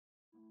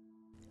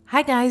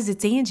Hi guys,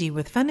 it's Angie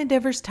with Fun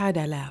Endeavors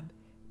Tie-Dye Lab.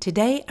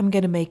 Today I'm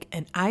going to make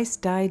an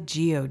ice-dyed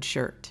geode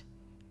shirt.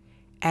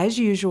 As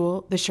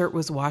usual, the shirt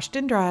was washed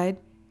and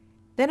dried.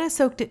 Then I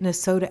soaked it in a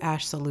soda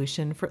ash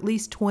solution for at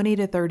least 20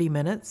 to 30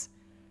 minutes,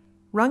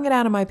 wrung it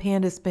out of my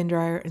Panda spin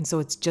dryer and so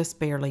it's just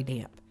barely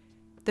damp.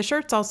 The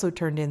shirt's also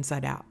turned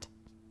inside out.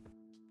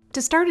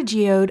 To start a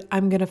geode,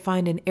 I'm going to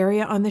find an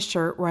area on the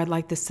shirt where I'd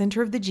like the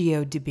center of the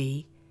geode to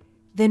be,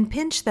 then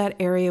pinch that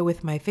area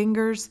with my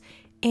fingers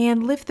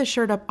and lift the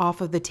shirt up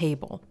off of the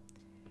table.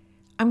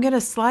 I'm going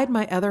to slide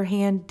my other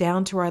hand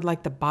down to where I'd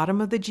like the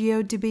bottom of the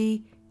geode to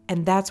be,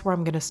 and that's where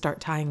I'm going to start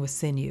tying with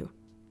sinew.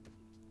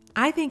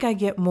 I think I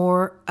get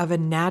more of a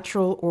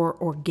natural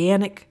or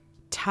organic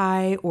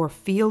tie or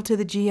feel to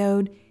the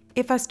geode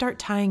if I start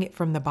tying it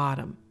from the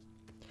bottom.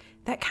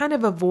 That kind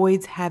of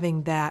avoids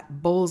having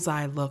that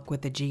bullseye look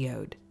with the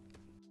geode.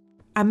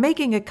 I'm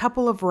making a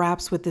couple of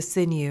wraps with the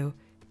sinew,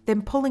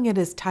 then pulling it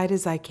as tight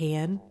as I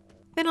can.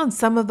 Then on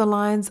some of the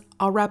lines,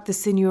 I'll wrap the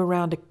sinew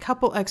around a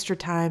couple extra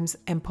times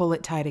and pull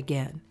it tight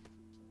again.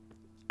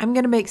 I'm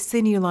going to make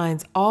sinew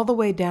lines all the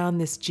way down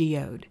this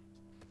geode.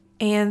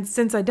 And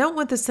since I don't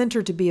want the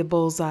center to be a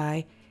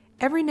bullseye,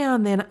 every now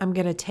and then I'm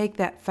going to take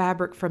that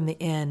fabric from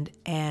the end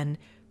and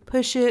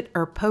push it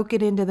or poke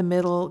it into the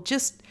middle,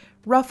 just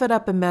rough it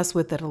up and mess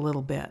with it a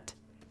little bit.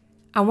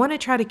 I want to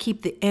try to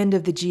keep the end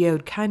of the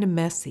geode kind of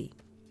messy.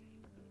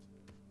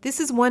 This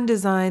is one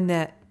design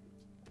that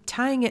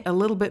tying it a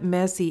little bit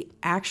messy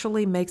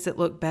actually makes it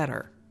look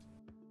better.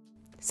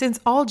 Since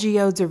all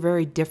geodes are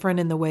very different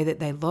in the way that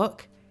they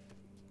look,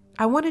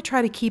 I want to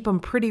try to keep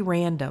them pretty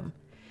random.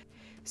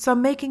 So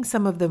I'm making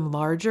some of them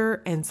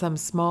larger and some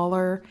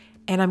smaller,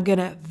 and I'm going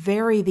to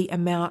vary the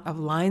amount of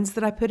lines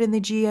that I put in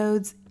the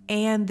geodes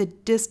and the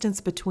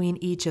distance between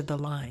each of the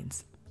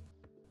lines.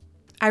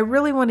 I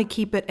really want to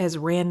keep it as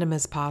random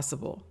as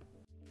possible.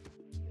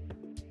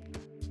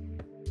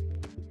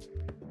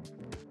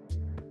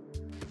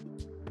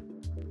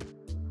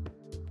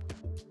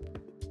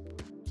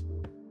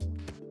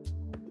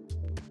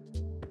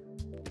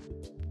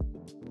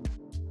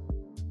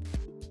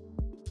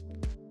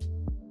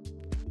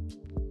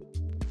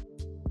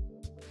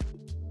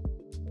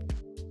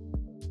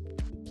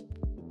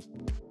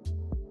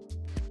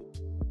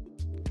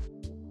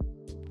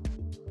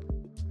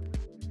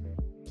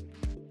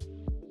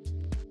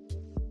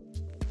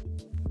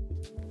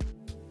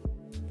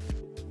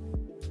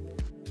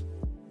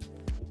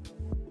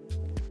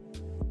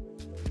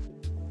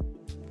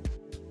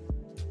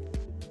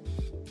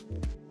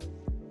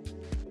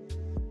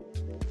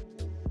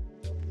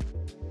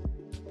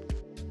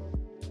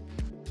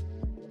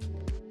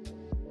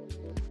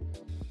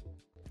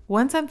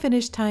 Once I'm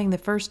finished tying the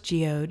first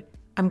geode,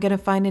 I'm going to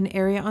find an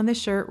area on the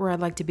shirt where I'd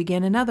like to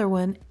begin another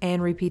one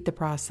and repeat the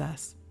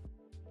process.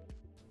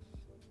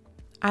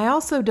 I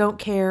also don't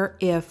care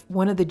if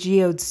one of the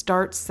geodes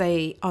starts,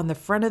 say, on the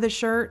front of the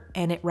shirt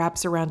and it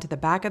wraps around to the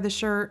back of the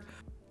shirt,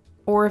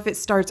 or if it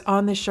starts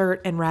on the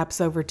shirt and wraps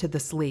over to the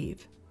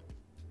sleeve.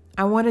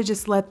 I want to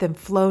just let them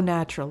flow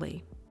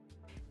naturally.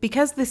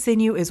 Because the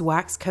sinew is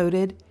wax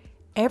coated,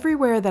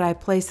 everywhere that I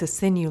place a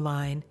sinew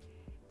line,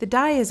 the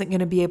dye isn't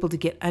going to be able to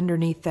get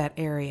underneath that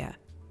area.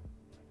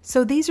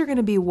 So these are going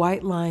to be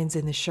white lines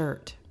in the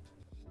shirt.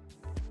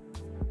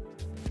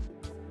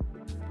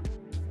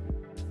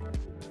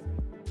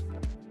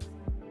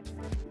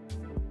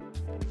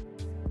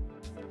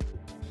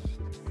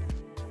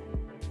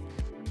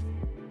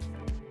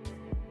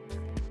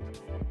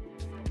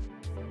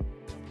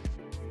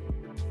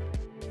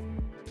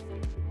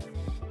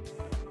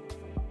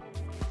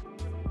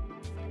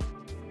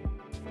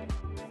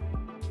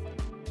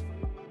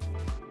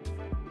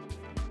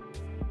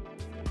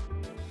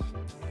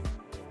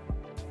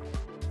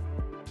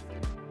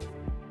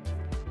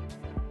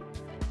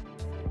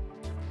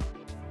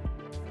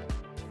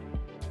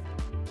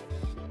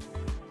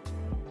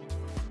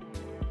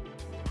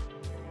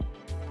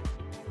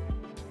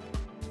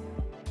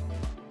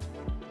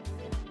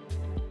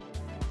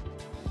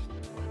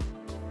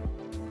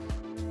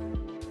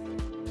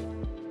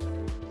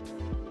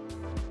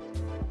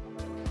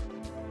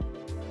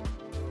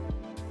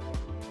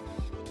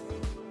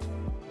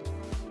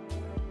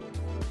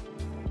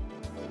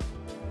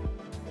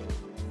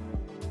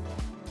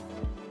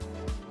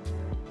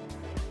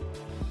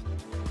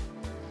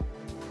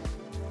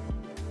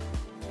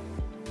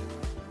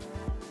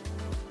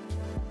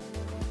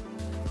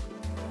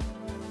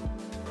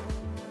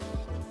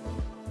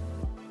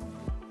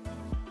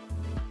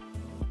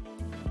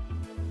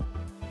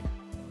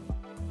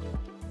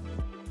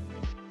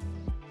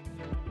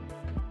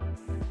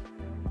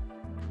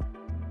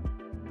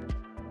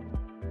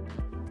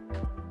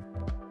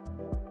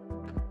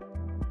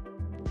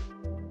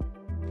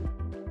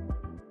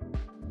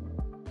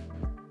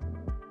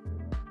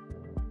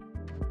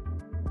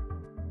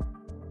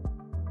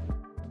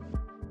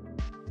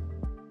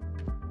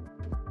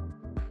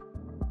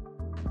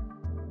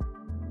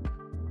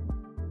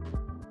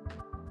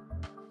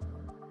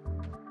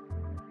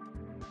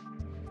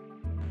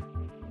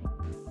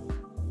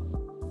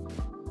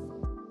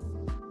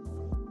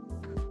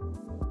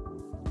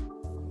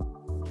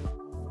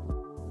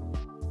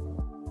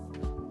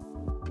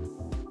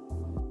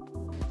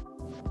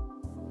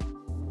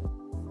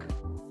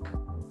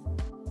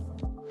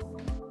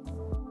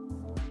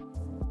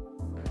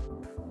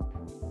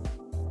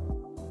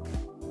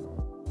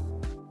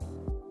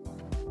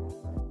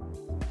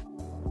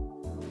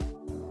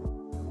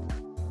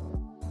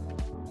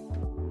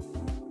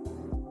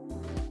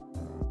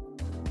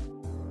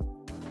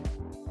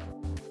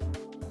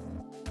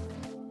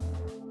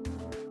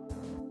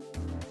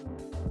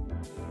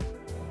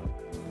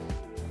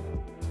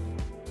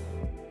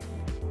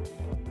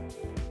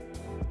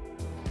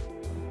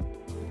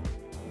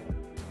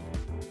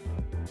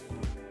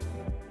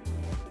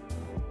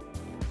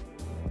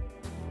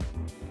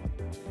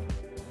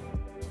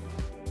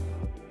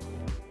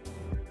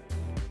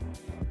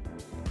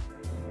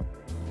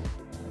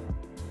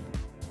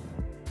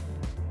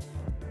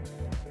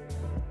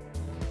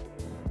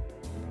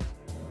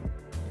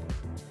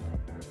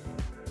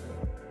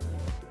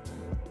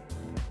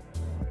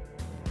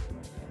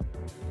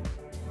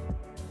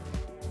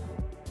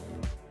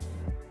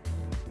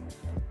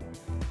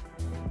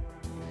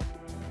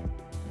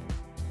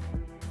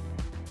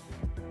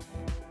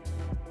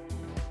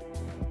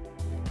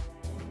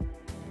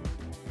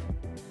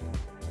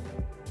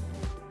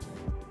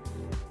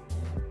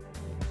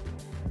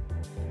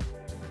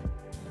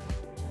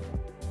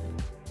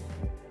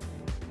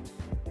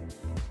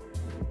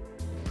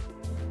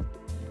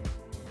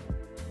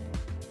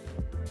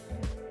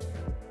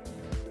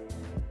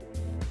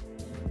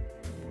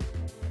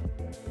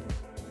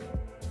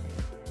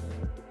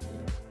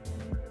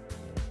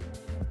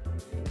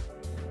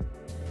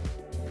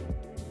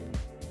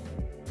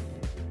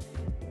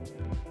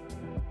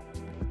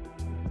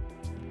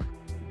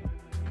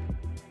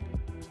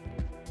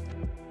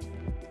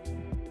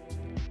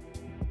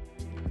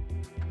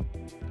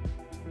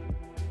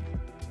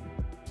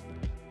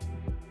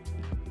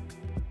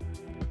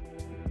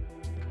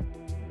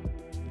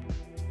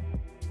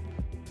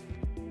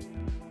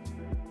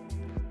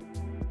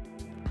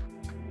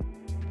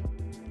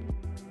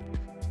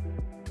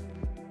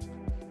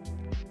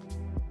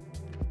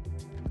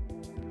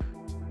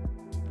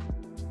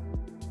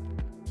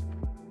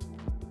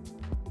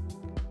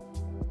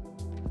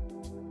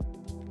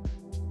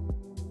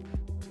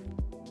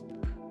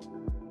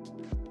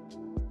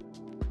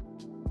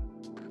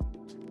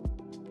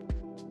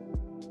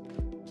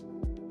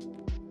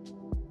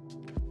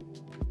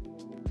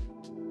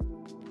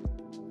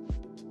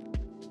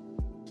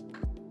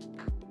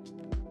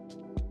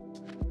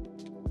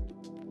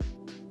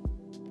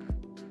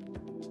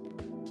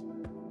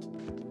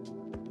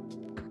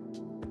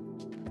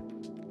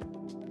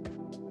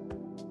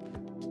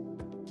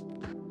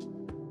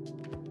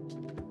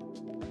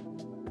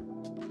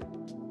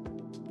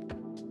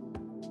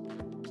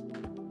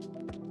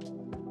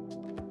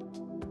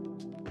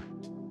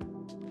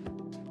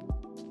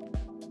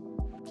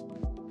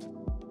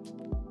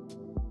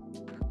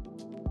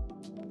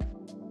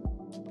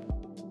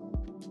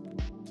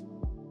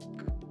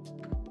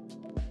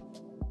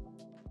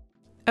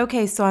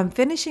 Okay, so I'm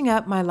finishing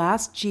up my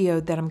last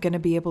geode that I'm going to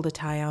be able to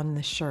tie on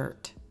the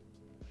shirt.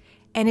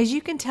 And as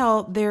you can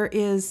tell, there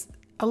is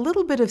a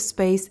little bit of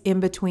space in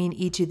between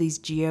each of these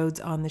geodes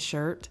on the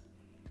shirt.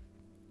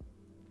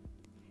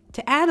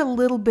 To add a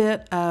little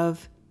bit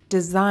of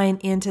design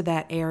into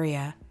that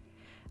area,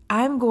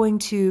 I'm going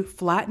to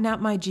flatten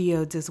out my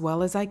geodes as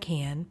well as I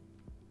can.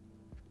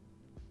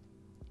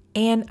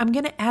 And I'm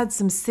going to add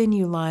some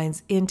sinew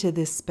lines into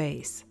this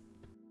space.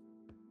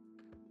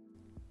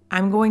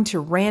 I'm going to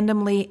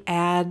randomly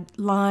add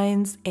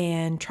lines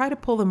and try to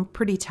pull them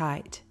pretty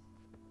tight.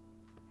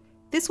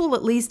 This will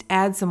at least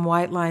add some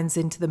white lines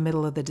into the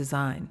middle of the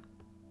design.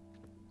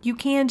 You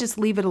can just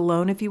leave it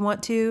alone if you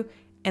want to,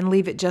 and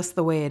leave it just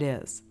the way it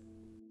is.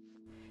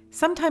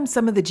 Sometimes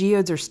some of the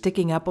geodes are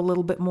sticking up a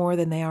little bit more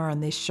than they are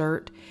on this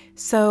shirt,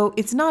 so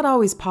it's not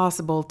always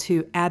possible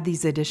to add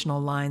these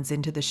additional lines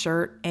into the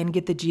shirt and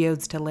get the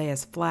geodes to lay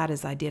as flat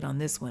as I did on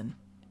this one.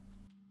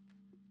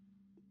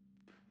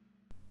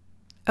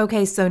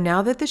 Okay, so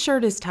now that the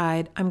shirt is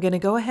tied, I'm going to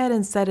go ahead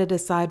and set it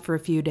aside for a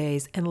few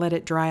days and let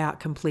it dry out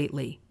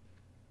completely.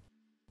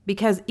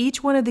 Because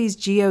each one of these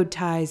geode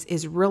ties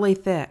is really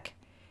thick,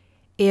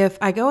 if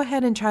I go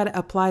ahead and try to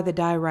apply the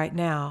dye right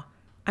now,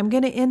 I'm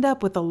going to end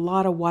up with a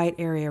lot of white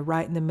area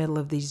right in the middle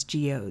of these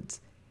geodes.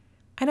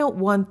 I don't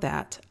want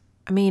that.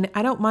 I mean,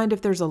 I don't mind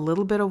if there's a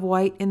little bit of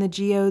white in the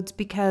geodes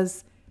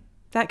because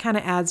that kind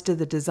of adds to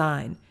the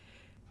design.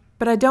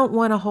 But I don't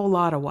want a whole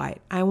lot of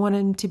white. I want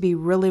them to be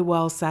really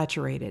well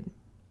saturated.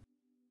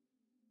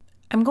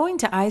 I'm going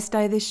to ice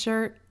dye this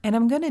shirt, and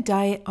I'm going to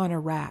dye it on a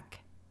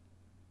rack.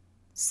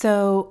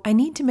 So I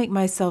need to make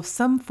myself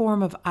some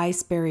form of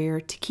ice barrier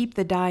to keep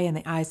the dye and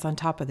the ice on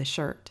top of the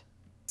shirt.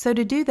 So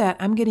to do that,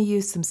 I'm going to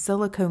use some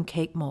silicone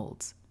cake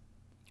molds.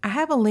 I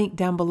have a link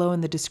down below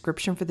in the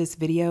description for this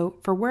video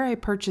for where I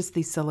purchased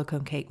these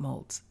silicone cake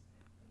molds.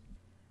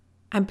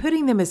 I'm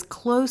putting them as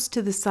close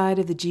to the side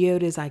of the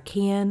geode as I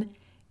can,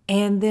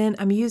 and then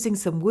I'm using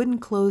some wooden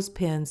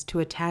clothespins to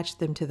attach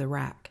them to the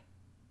rack.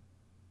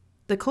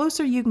 The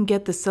closer you can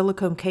get the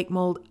silicone cake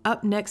mold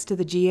up next to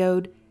the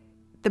geode,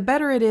 the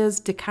better it is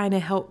to kind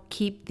of help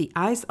keep the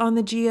ice on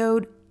the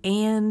geode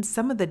and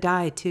some of the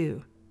dye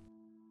too.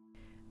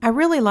 I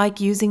really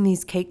like using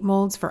these cake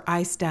molds for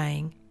ice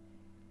dyeing.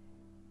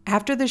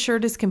 After the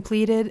shirt is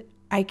completed,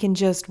 I can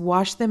just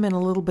wash them in a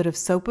little bit of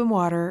soap and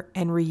water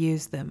and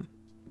reuse them.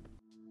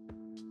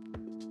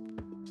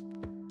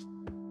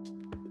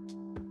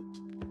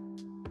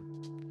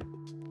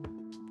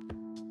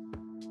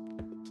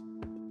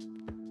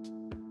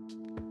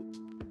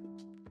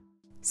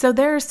 So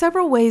there are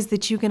several ways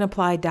that you can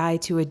apply dye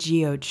to a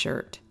geode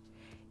shirt.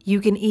 You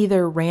can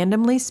either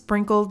randomly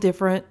sprinkle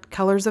different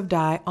colors of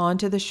dye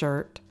onto the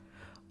shirt,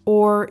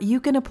 or you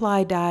can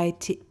apply dye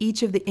to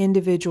each of the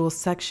individual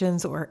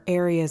sections or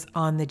areas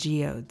on the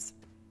geodes.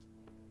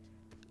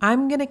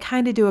 I'm going to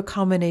kind of do a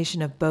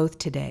combination of both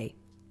today.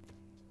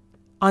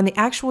 On the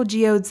actual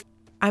geodes,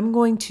 I'm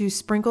going to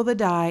sprinkle the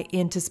dye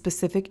into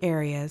specific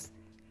areas,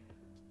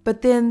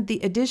 but then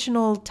the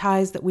additional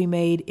ties that we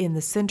made in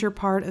the center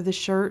part of the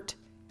shirt,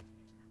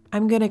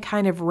 I'm going to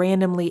kind of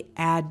randomly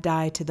add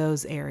dye to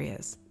those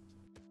areas.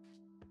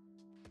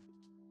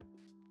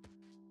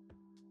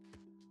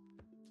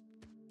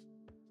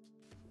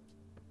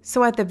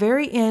 So at the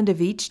very end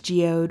of each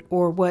geode,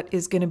 or what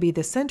is going to be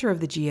the center of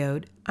the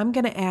geode, I'm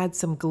going to add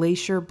some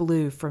Glacier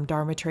Blue from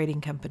Dharma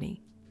Trading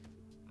Company.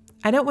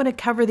 I don't want to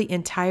cover the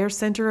entire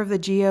center of the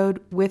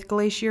geode with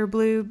Glacier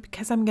Blue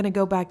because I'm going to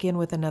go back in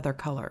with another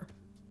color.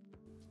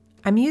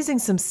 I'm using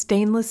some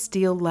stainless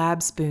steel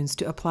lab spoons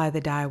to apply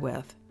the dye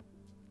with.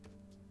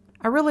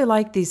 I really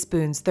like these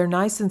spoons. They're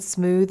nice and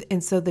smooth,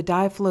 and so the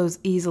dye flows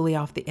easily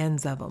off the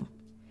ends of them.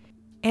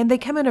 And they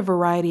come in a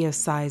variety of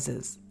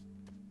sizes.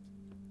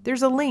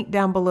 There's a link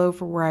down below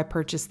for where I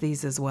purchased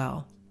these as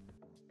well.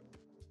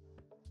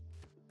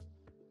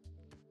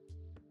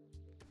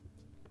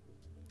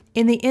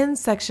 In the end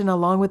section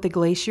along with the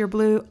Glacier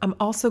Blue, I'm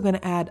also going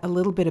to add a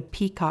little bit of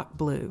Peacock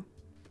Blue.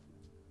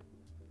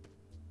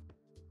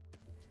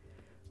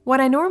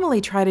 What I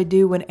normally try to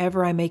do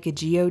whenever I make a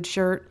geode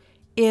shirt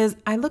is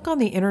I look on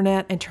the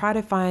internet and try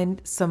to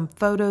find some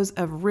photos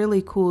of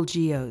really cool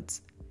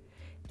geodes.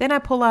 Then I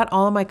pull out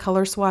all of my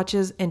color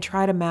swatches and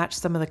try to match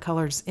some of the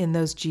colors in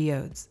those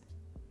geodes.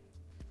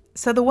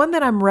 So the one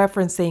that I'm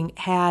referencing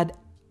had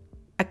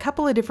a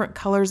couple of different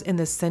colors in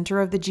the center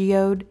of the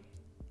geode,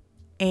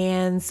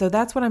 and so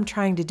that's what I'm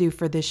trying to do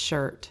for this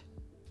shirt.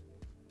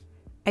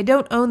 I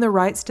don't own the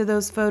rights to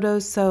those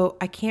photos, so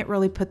I can't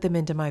really put them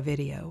into my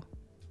video.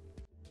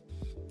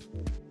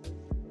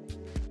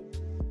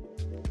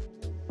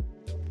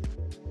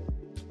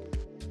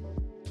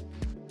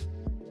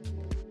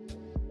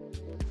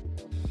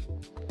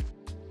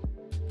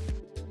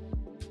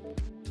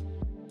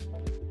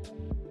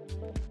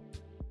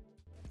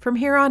 From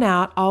here on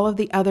out, all of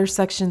the other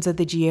sections of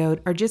the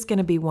geode are just going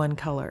to be one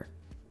color.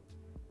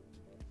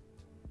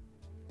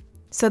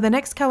 So the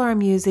next color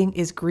I'm using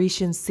is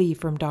Grecian Sea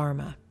from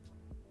Dharma.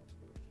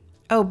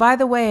 Oh, by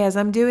the way, as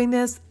I'm doing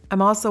this,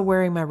 I'm also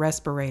wearing my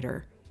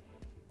respirator.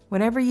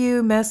 Whenever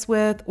you mess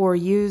with or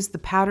use the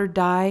powdered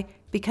dye,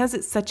 because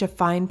it's such a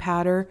fine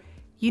powder,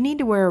 you need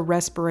to wear a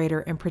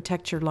respirator and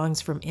protect your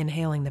lungs from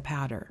inhaling the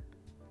powder.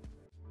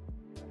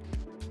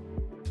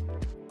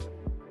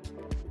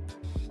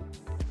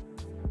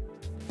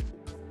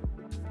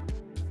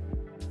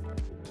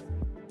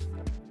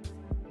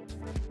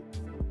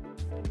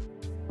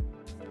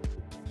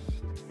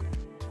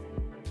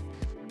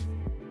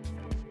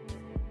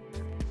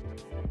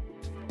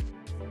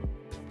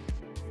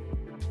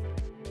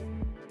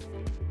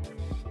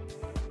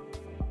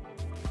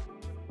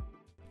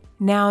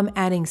 Now I'm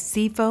adding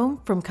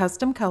seafoam from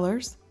Custom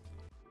Colors.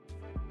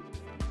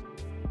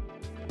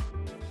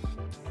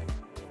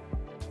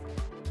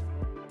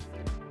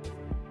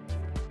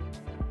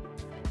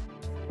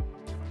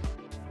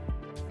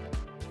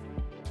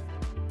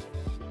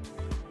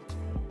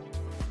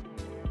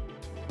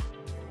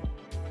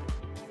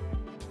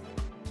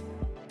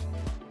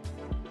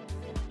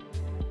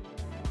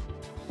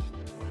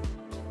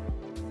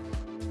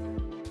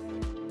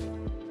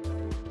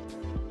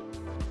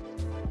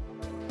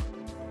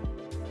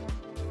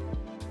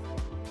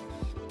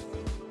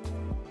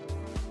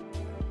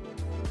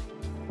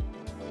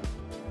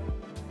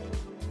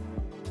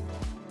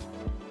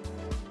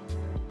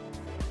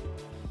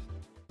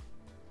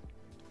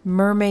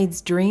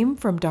 Mermaid's Dream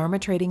from Dharma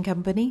Trading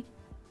Company.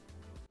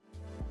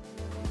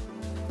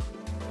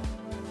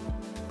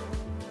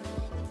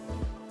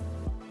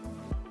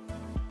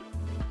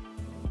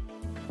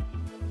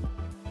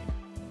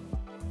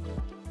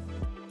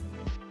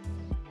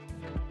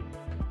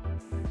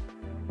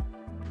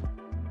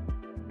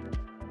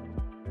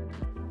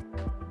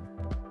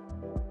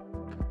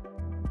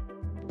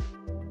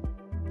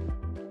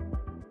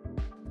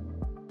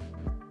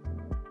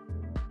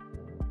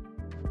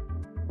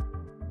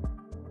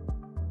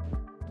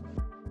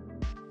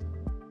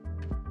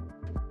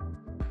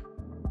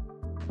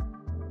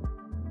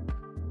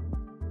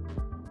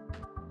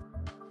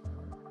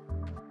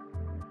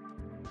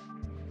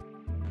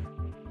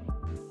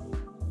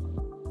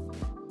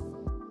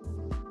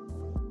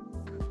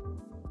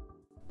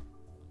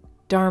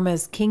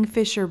 Dharma's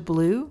Kingfisher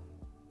Blue.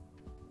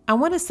 I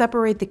want to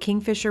separate the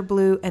Kingfisher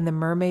Blue and the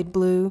Mermaid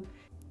Blue,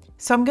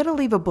 so I'm going to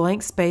leave a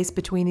blank space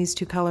between these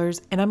two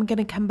colors, and I'm going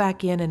to come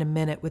back in a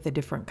minute with a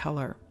different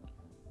color.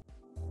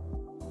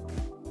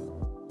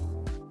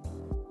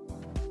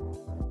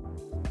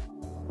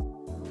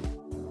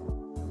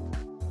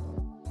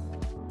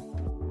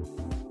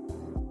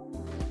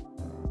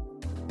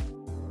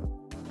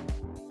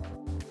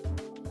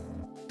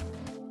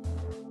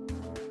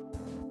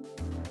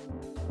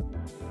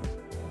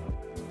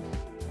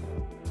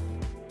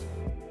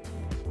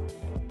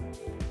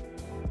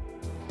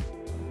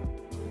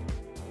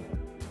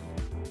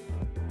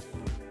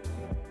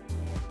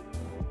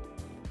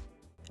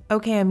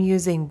 Okay, I'm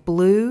using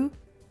blue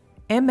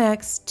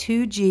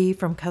MX2G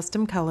from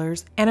Custom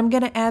Colors, and I'm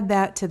going to add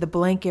that to the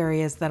blank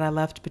areas that I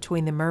left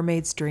between the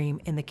Mermaid's Dream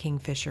and the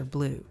Kingfisher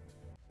Blue.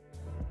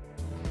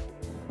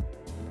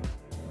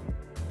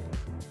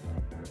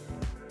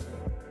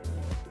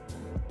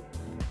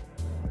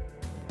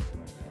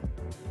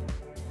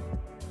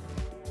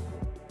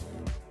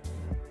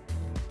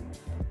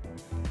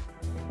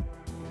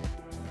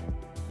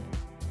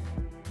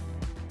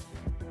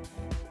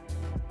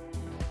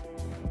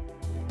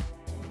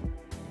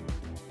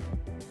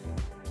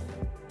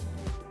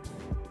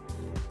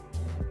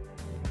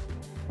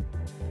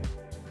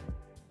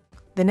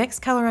 The next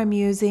color I'm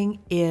using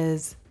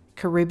is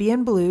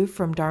Caribbean Blue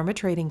from Dharma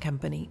Trading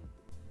Company.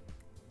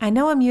 I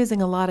know I'm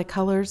using a lot of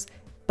colors,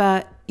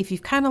 but if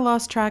you've kind of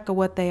lost track of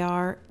what they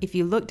are, if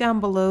you look down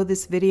below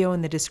this video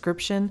in the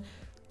description,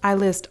 I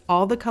list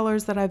all the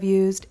colors that I've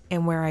used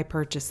and where I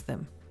purchased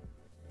them.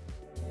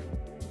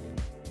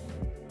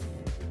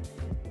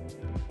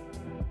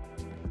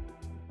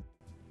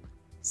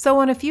 So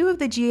on a few of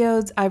the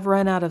geodes, I've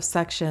run out of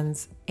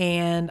sections,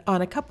 and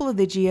on a couple of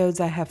the geodes,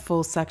 I have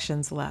full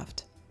sections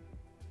left.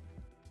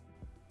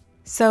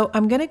 So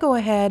I'm going to go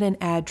ahead and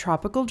add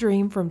Tropical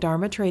Dream from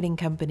Dharma Trading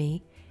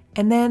Company,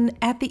 and then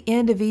at the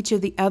end of each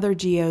of the other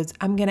geodes,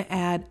 I'm going to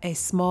add a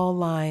small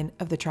line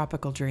of the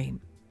Tropical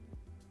Dream.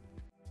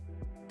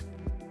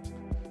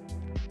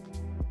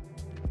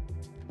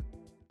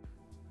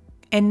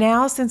 And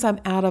now, since I'm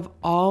out of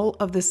all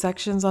of the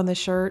sections on the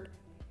shirt,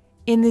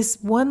 in this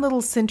one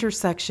little center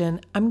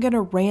section, I'm going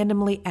to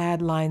randomly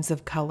add lines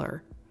of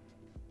color.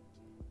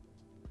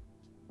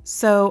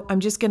 So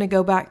I'm just going to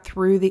go back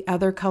through the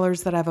other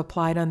colors that I've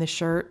applied on the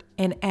shirt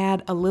and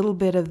add a little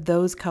bit of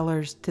those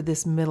colors to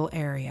this middle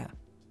area.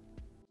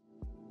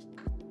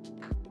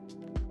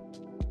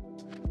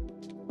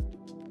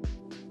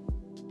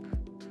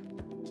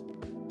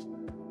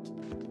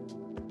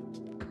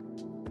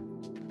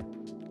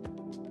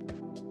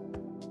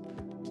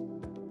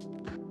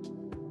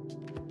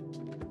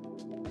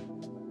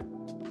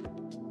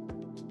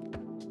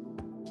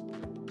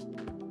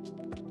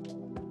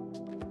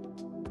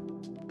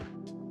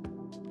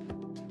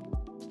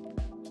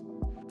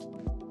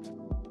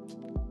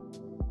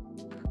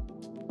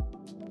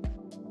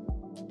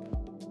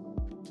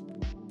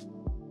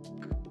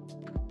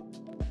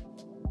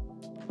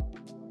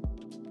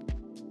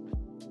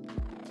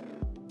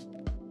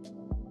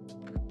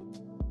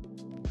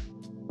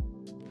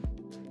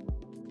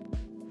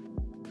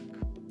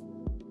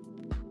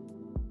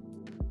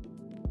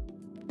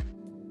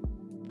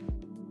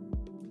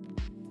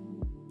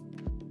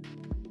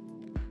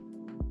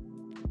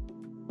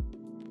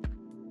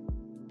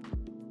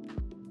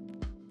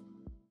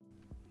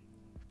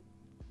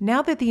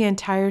 Now that the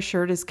entire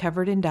shirt is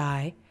covered in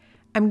dye,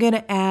 I'm going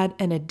to add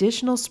an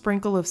additional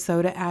sprinkle of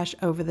soda ash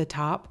over the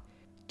top,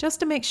 just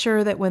to make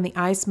sure that when the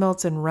ice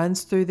melts and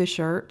runs through the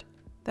shirt,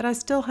 that I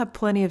still have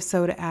plenty of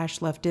soda ash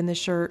left in the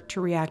shirt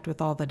to react with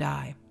all the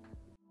dye.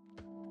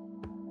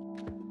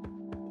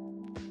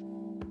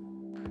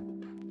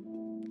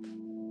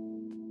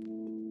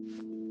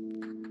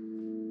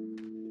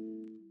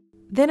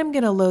 Then I'm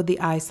going to load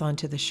the ice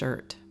onto the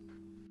shirt.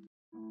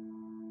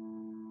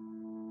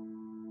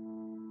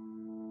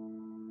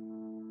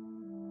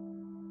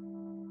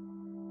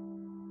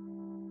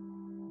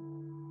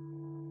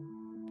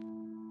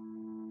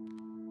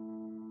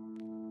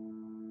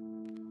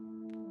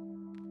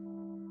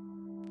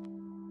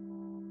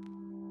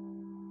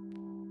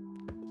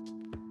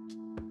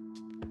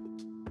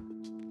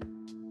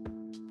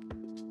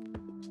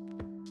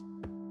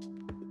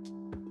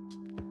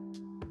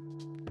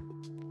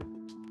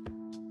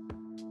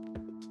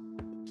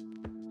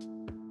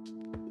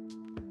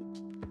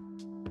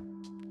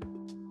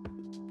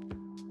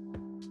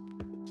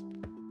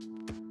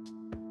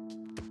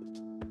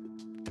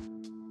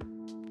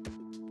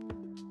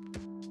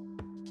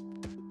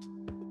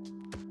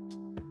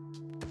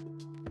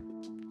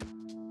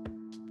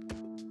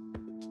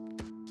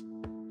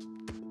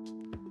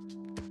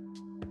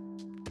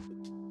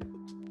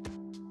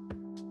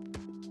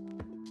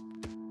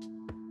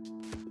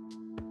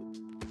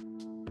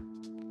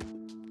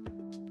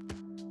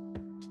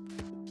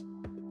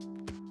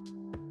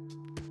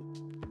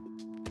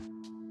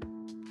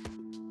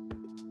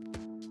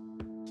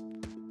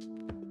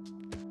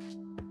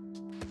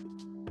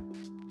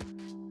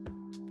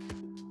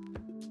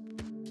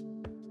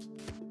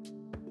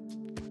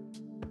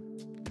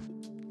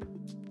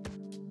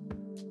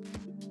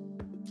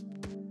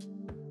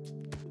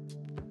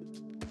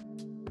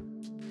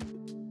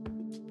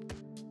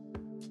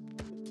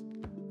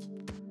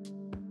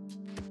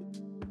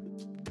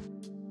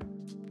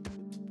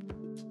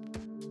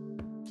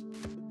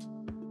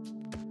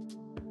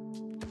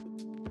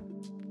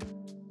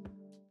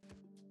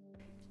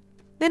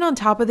 Then on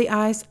top of the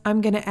ice, I'm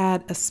going to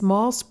add a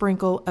small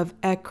sprinkle of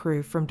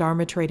ecru from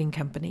Dharma Trading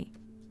Company.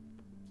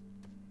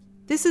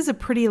 This is a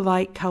pretty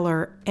light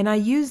color, and I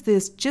use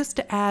this just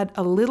to add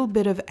a little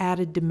bit of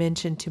added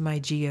dimension to my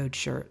geode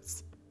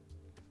shirts.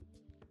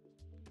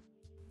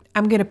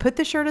 I'm going to put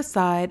the shirt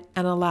aside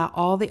and allow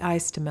all the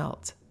ice to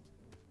melt.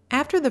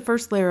 After the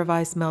first layer of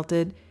ice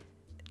melted,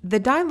 the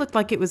dye looked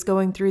like it was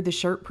going through the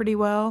shirt pretty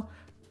well,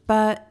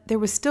 but there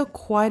was still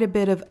quite a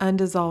bit of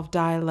undissolved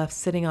dye left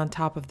sitting on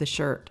top of the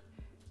shirt.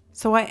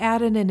 So I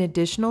added an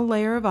additional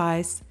layer of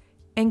ice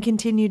and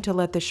continued to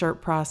let the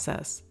shirt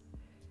process.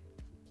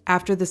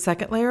 After the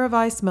second layer of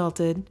ice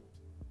melted,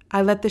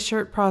 I let the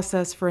shirt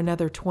process for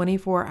another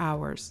 24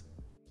 hours.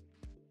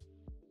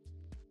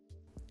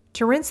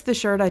 To rinse the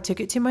shirt, I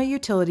took it to my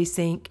utility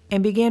sink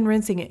and began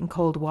rinsing it in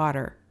cold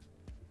water.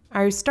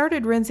 I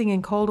started rinsing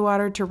in cold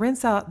water to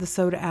rinse out the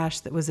soda ash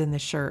that was in the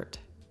shirt.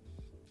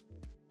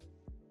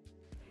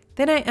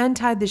 Then I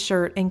untied the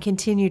shirt and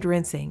continued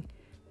rinsing,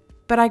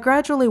 but I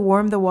gradually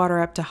warmed the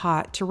water up to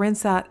hot to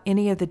rinse out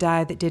any of the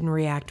dye that didn't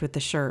react with the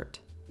shirt.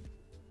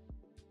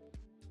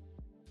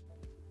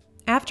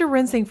 After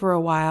rinsing for a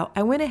while,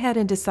 I went ahead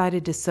and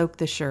decided to soak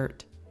the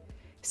shirt.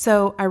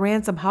 So I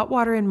ran some hot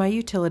water in my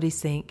utility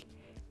sink,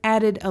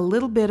 added a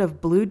little bit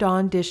of Blue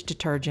Dawn dish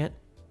detergent,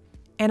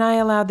 and I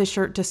allowed the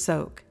shirt to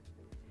soak.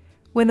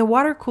 When the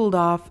water cooled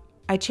off,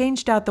 I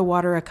changed out the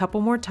water a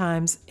couple more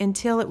times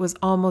until it was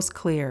almost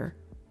clear.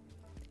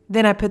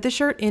 Then I put the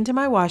shirt into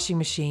my washing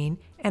machine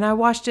and I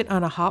washed it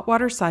on a hot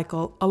water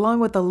cycle along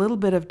with a little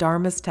bit of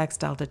Dharma's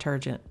textile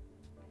detergent.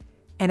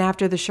 And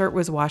after the shirt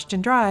was washed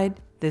and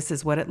dried, this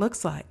is what it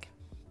looks like.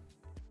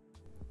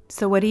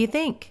 So what do you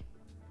think?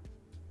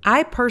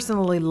 I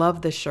personally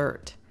love the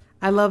shirt.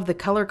 I love the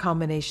color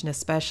combination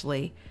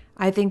especially.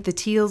 I think the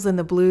teals and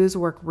the blues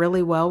work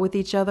really well with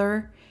each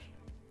other.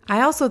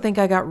 I also think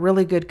I got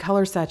really good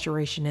color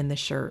saturation in the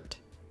shirt.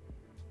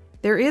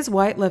 There is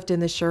white left in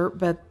the shirt,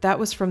 but that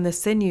was from the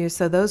sinew,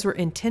 so those were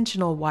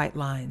intentional white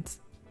lines.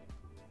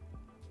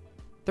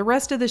 The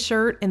rest of the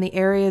shirt and the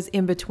areas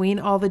in between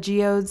all the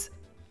geodes,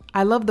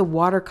 I love the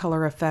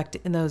watercolor effect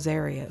in those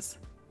areas.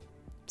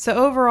 So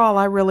overall,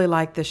 I really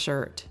like the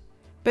shirt.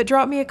 But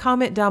drop me a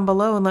comment down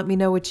below and let me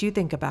know what you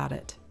think about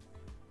it.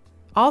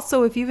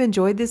 Also, if you've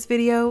enjoyed this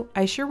video,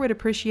 I sure would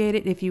appreciate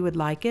it if you would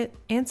like it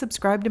and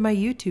subscribe to my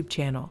YouTube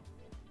channel.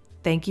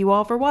 Thank you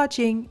all for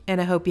watching,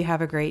 and I hope you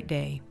have a great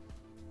day.